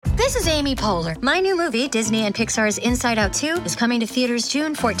This is Amy Poehler. My new movie, Disney and Pixar's Inside Out 2, is coming to theaters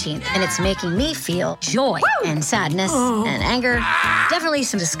June 14th, and it's making me feel joy and sadness and anger, definitely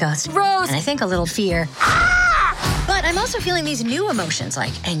some disgust, and I think a little fear. But I'm also feeling these new emotions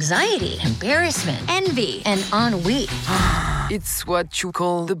like anxiety, embarrassment, envy, and ennui. It's what you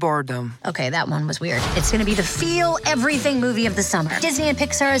call the boredom. Okay, that one was weird. It's gonna be the feel everything movie of the summer. Disney and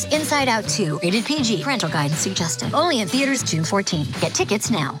Pixar's Inside Out 2, rated PG, parental guidance suggested. Only in theaters June 14th. Get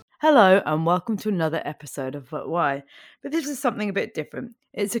tickets now. Hello and welcome to another episode of But Why? But this is something a bit different.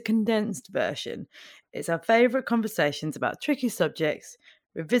 It's a condensed version. It's our favourite conversations about tricky subjects,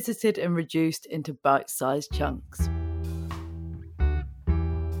 revisited and reduced into bite-sized chunks.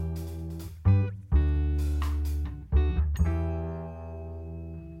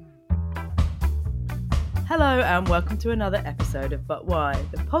 Hello and welcome to another episode of But Why,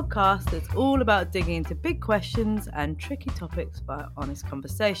 the podcast that's all about digging into big questions and tricky topics via honest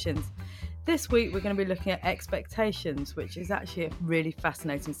conversations. This week we're going to be looking at expectations, which is actually a really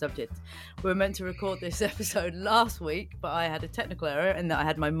fascinating subject. We were meant to record this episode last week, but I had a technical error in that I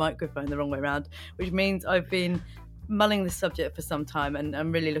had my microphone the wrong way around, which means I've been mulling this subject for some time and I'm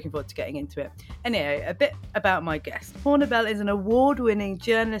really looking forward to getting into it. Anyway, a bit about my guest. Poorna is an award-winning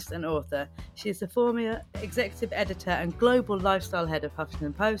journalist and author. She is the former executive editor and global lifestyle head of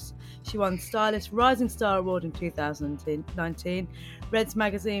Huffington Post. She won Stylist Rising Star Award in 2019, Red's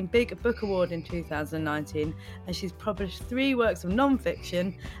Magazine Big Book Award in 2019, and she's published 3 works of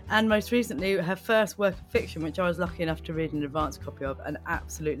non-fiction and most recently her first work of fiction, which I was lucky enough to read an advance copy of and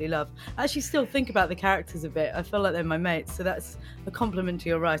absolutely love. I actually still think about the characters a bit. I feel like they're my mates, so that's a compliment to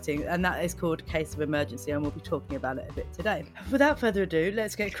your writing, and that is called Case of Emergency, and we'll be talking about it a bit today. Without further ado,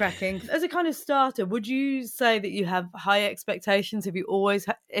 let's get cracking. As a kind of starter, would you say that you have high expectations? Have you always,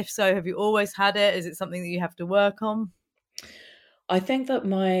 if so, have you always had it? Is it something that you have to work on? I think that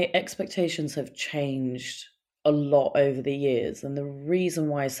my expectations have changed a lot over the years, and the reason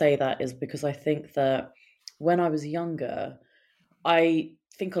why I say that is because I think that when I was younger, I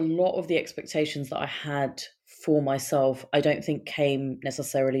think a lot of the expectations that I had for myself, I don't think came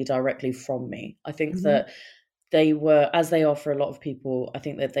necessarily directly from me. I think that they were, as they are for a lot of people, I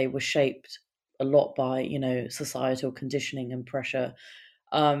think that they were shaped a lot by, societal conditioning and pressure.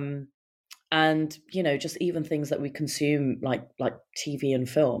 And, just even things that we consume like TV and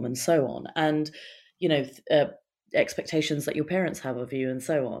film and so on. And, expectations that your parents have of you and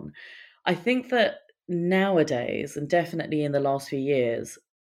so on. I think that nowadays, and definitely in the last few years,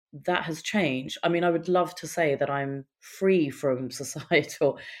 that has changed. I mean, I would love to say that I'm free from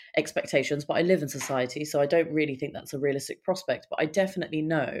societal expectations, but I live in society, so I don't really think that's a realistic prospect. But I definitely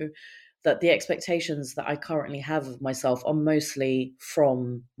know that the expectations that I currently have of myself are mostly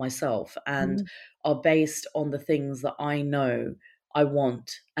from myself and are based on the things that I know I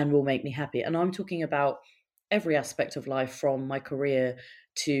want and will make me happy. And I'm talking about every aspect of life, from my career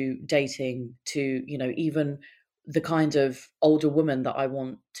to dating to, even the kind of older woman that I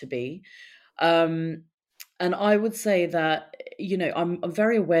want to be. And I would say that, I'm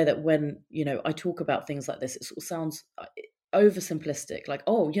very aware that when, I talk about things like this, it sort of sounds oversimplistic, like,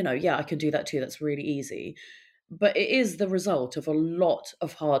 yeah, I can do that too. That's really easy. But it is the result of a lot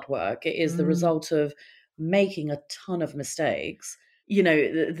of hard work. It is the result of making a ton of mistakes.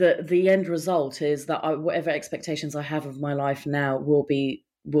 The end result is that whatever expectations I have of my life now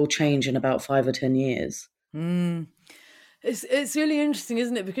will change in about 5 or 10 years. It's really interesting,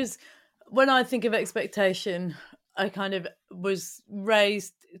 isn't it? Because when I think of expectation, I kind of was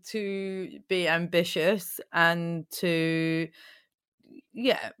raised to be ambitious and to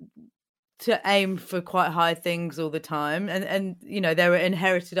aim for quite high things all the time. And there were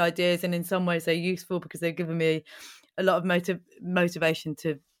inherited ideas, and in some ways they're useful because they've given me a lot of motivation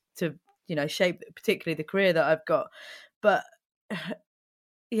to shape particularly the career that I've got. But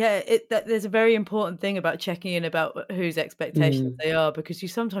there's a very important thing about checking in about whose expectations they are, because you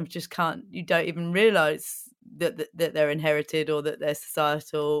sometimes just you don't even realize that they're inherited, or that they're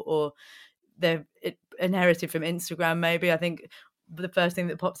societal, or they're inherited from Instagram. Maybe I think the first thing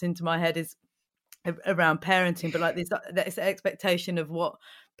that pops into my head is around parenting, but like this expectation of what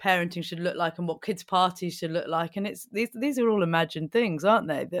parenting should look like and what kids' parties should look like, and it's these are all imagined things, aren't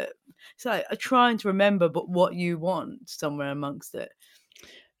they? That it's like trying to remember, but what you want somewhere amongst it.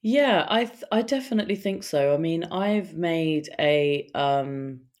 Yeah, I definitely think so. I mean, I've made a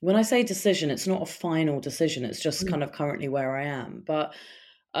when I say decision, it's not a final decision. It's just kind of currently where I am. But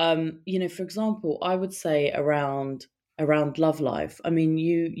for example, I would say around love life. I mean,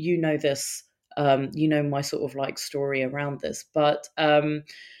 you know this. My sort of like story around this, but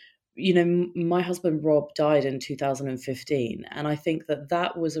my husband Rob died in 2015, and I think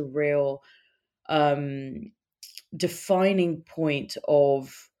that was a real defining point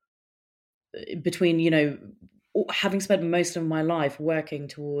of between, having spent most of my life working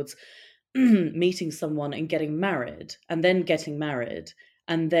towards meeting someone and getting married, and then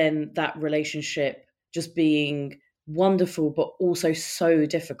that relationship just being wonderful but also so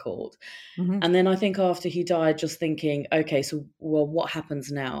difficult. Mhm. And then I think after he died, just thinking, okay, so well, what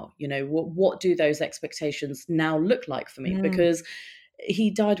happens now? What do those expectations now look like for me? Mm. Because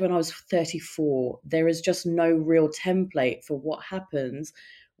he died when I was 34. There is just no real template for what happens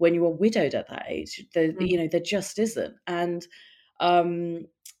when you are widowed at that age. There just isn't. And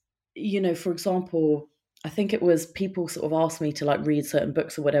for example, I think it was people sort of asked me to like read certain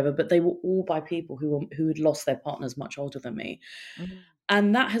books or whatever, but they were all by people who had lost their partners much older than me. Mhm.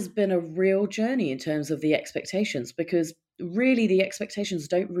 And that has been a real journey in terms of the expectations, because really the expectations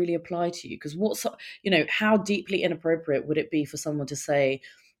don't really apply to you. Because how deeply inappropriate would it be for someone to say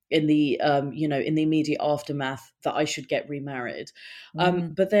in the in the immediate aftermath that I should get remarried?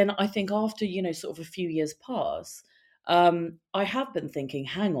 Mhm. But then I think after sort of a few years pass, I have been thinking,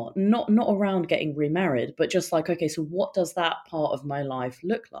 hang on, not around getting remarried, but just like, okay, so what does that part of my life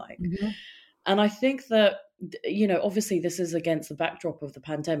look like? Mhm. And I think that, obviously this is against the backdrop of the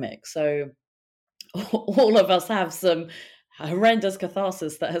pandemic. So all of us have some horrendous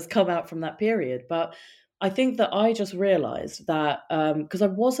catharsis that has come out from that period. But I think that I just realized that because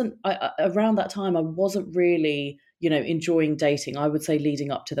around that time, I wasn't really, enjoying dating. I would say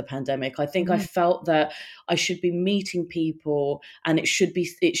leading up to the pandemic, I think I Mhm. felt that I should be meeting people and it should be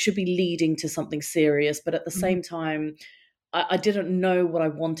leading to something serious. But at the Mhm. same time, I didn't know what I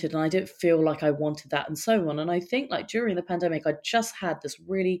wanted and I didn't feel like I wanted that and so on. And I think like during the pandemic, I just had this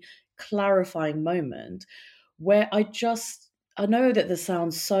really clarifying moment where I know that this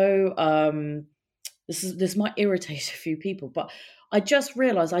sounds so this might irritate a few people, but I just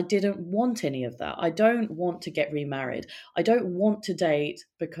realized I didn't want any of that. I don't want to get remarried. I don't want to date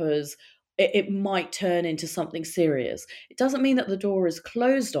because it might turn into something serious. It doesn't mean that the door is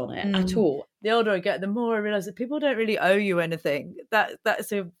closed on it at Mm. all. The older I get, the more I realize that people don't really owe you anything.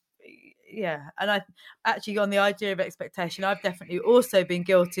 That's a yeah. And I actually, on the idea of expectation, I've definitely also been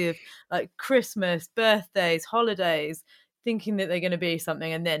guilty of like Christmas, birthdays, holidays, thinking that they're going to be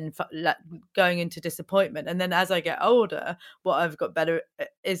something, and then going into disappointment. And then as I get older, what I've got better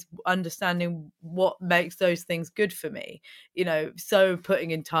is understanding what makes those things good for me. So putting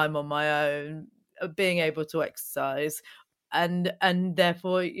in time on my own, being able to exercise, and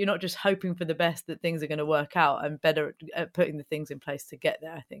therefore you're not just hoping for the best that things are going to work out, and better at putting the things in place to get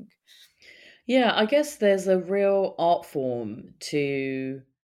there, I think. Yeah, I guess there's a real art form to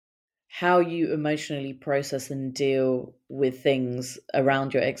how you emotionally process and deal with things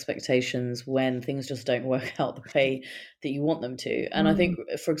around your expectations when things just don't work out the way that you want them to. And I Mm. think,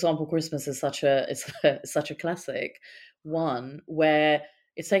 for example, Christmas is such a classic one where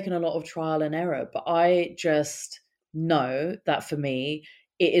it's taken a lot of trial and error. But I just know that for me,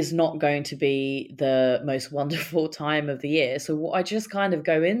 it is not going to be the most wonderful time of the year. So what I just kind of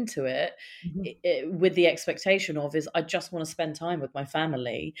go into it, Mhm. with the expectation of is I just want to spend time with my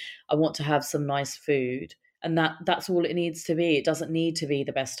family. I want to have some nice food. And that's all it needs to be. It doesn't need to be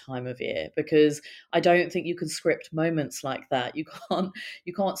the best time of year, because I don't think you can script moments like that. You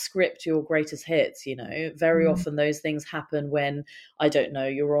can't script your greatest hits. Very Mm. often those things happen when, I don't know,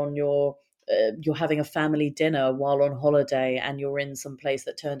 you're having a family dinner while on holiday and you're in some place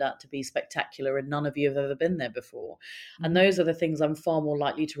that turned out to be spectacular and none of you have ever been there before. And Mhm. those are the things I'm far more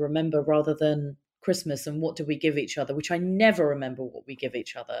likely to remember rather than Christmas and what do we give each other, which I never remember what we give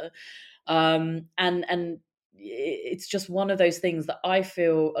each other. And it's just one of those things that I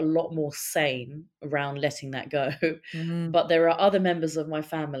feel a lot more sane around letting that go. Mhm. But there are other members of my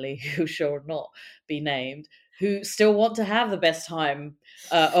family who shall not be named who still want to have the best time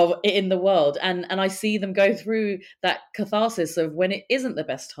in the world, and I see them go through that catharsis of when it isn't the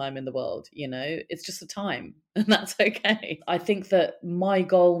best time in the world. It's just a time, and that's okay. I think that my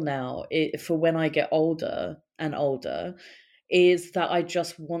goal now, for when I get older and older, is that I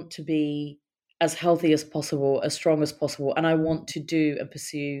just want to be as healthy as possible, as strong as possible, and I want to do and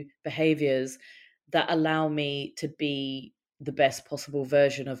pursue behaviors that allow me to be the best possible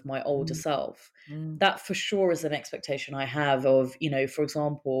version of my older Mm. self. Mm. That for sure is an expectation I have of, for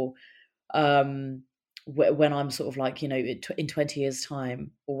example, um, when I'm sort of like, in 20 years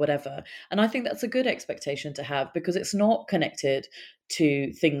time or whatever. And I think that's a good expectation to have, because it's not connected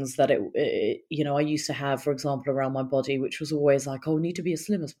to things that I used to have, for example, around my body, which was always like, oh, I need to be as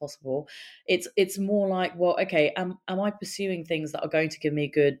slim as possible. It's more like, well, okay, am I pursuing things that are going to give me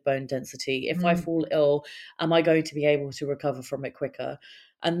good bone density? If I fall ill, am I going to be able to recover from it quicker?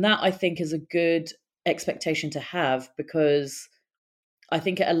 And that, I think, is a good expectation to have, because I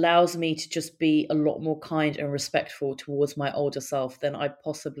think it allows me to just be a lot more kind and respectful towards my older self than I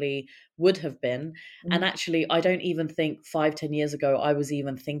possibly would have been. And actually, I don't even think 5-10 years ago, I was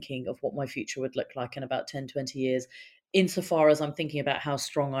even thinking of what my future would look like in about 10-20 years, insofar as I'm thinking about how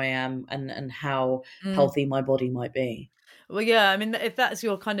strong I am and how healthy my body might be. Well, yeah, I mean, if that's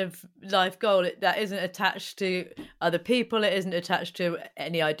your kind of life goal, that isn't attached to other people, it isn't attached to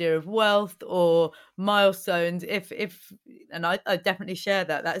any idea of wealth or milestones. And I definitely share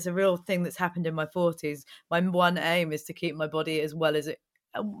that. That is a real thing that's happened in my 40s. My one aim is to keep my body as well as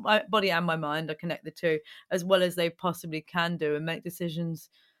my body and my mind, I connect the two, as well as they possibly can do, and make decisions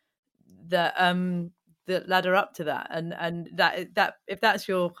that ladder up to that, and that if that's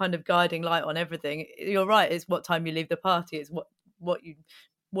your kind of guiding light on everything, you're right, it's what time you leave the party, it's what you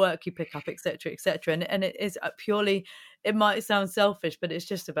work you pick up, etc., etc. And it is purely, it might sound selfish, but it's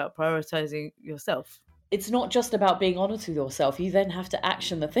just about prioritizing yourself. It's not just about being honest with yourself. You then have to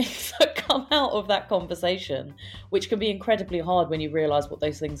action the things that come out of that conversation, which can be incredibly hard when you realize what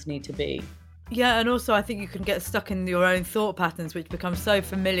those things need to be. Yeah, and also I think you can get stuck in your own thought patterns, which become so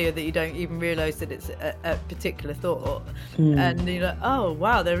familiar that you don't even realise that it's a particular thought. And you're like, oh,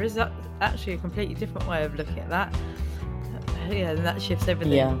 wow, there is actually a completely different way of looking at that. Yeah, and that shifts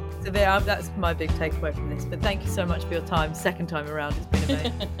everything. Yeah. So that's my big takeaway from this. But thank you so much for your time. Second time around, it's been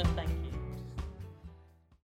amazing. Thank you.